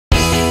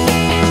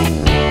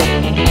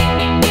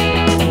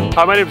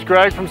Hi, my name is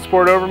Greg from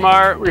Sport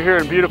Obermeyer. We're here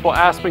in beautiful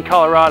Aspen,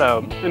 Colorado.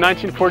 In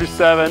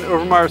 1947,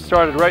 Obermeyer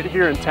started right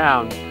here in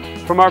town.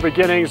 From our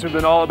beginnings, we've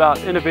been all about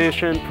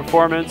innovation,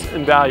 performance,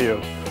 and value.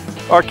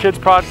 Our kids'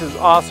 product is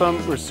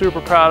awesome. We're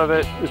super proud of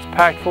it. It's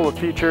packed full of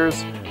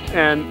features,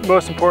 and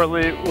most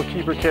importantly, we'll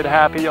keep your kid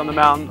happy on the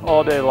mountain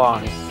all day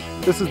long.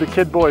 This is the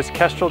Kid Boys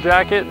Kestrel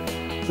jacket.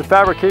 The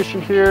fabrication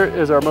here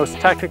is our most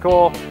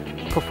technical,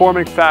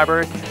 performing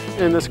fabric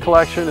in this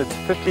collection. It's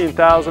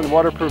 15,000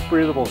 waterproof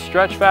breathable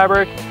stretch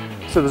fabric.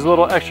 So there's a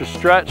little extra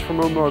stretch for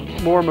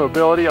more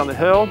mobility on the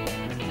hill.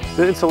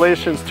 The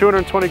insulation is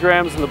 220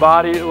 grams in the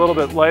body, a little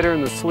bit lighter in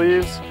the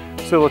sleeves,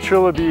 so it'll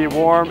truly be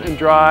warm and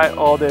dry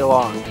all day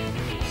long.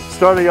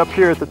 Starting up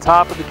here at the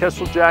top of the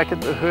Kestrel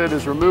jacket, the hood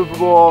is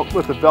removable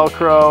with a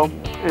Velcro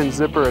and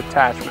zipper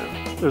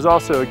attachment. There's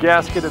also a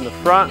gasket in the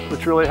front,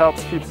 which really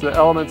helps keep the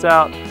elements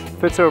out.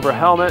 Fits over a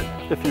helmet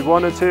if you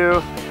wanted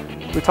to.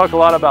 We talk a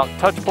lot about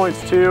touch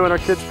points too in our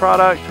kids'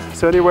 product.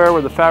 So anywhere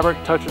where the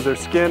fabric touches their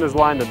skin is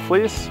lined in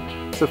fleece.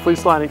 So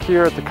fleece lining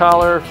here at the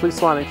collar,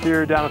 fleece lining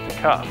here down at the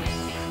cuff.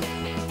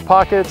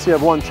 Pockets, you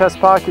have one chest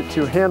pocket,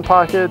 two hand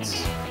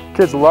pockets.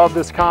 Kids love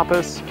this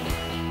compass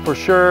for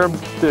sure.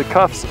 The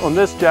cuffs on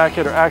this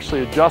jacket are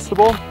actually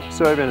adjustable.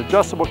 So you have an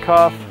adjustable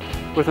cuff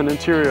with an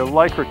interior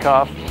Lycra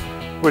cuff,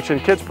 which in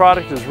kids'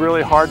 product is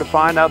really hard to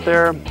find out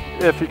there,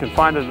 if you can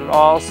find it at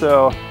all.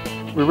 So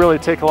we really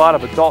take a lot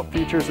of adult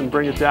features and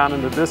bring it down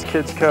into this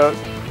kid's coat.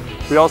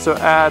 We also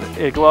add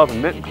a glove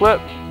and mitten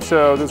clip,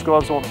 so those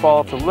gloves won't fall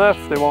off the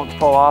lift, they won't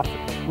fall off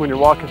when you're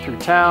walking through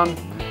town.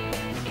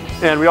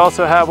 And we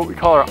also have what we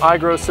call our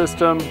iGrow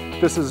system.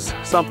 This is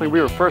something we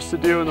were first to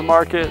do in the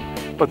market,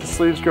 but the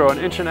sleeves grow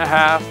 1.5 inches.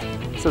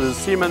 So there's a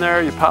seam in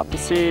there, you pop the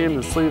seam,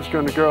 the sleeve's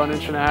going to grow 1.5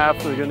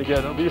 inches, so you're going to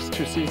get at least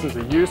 2 seasons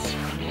of use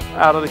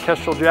out of the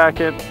Kestrel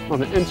jacket.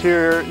 On the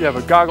interior, you have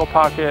a goggle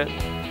pocket,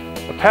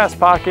 a pass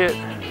pocket,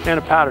 and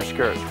a powder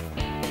skirt.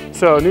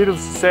 So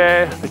needless to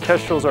say, the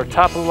Kestrel is our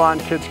top of the line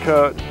kids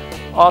coat.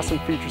 Awesome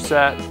feature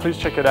set. Please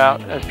check it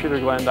out at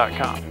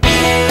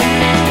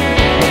peterglenn.com.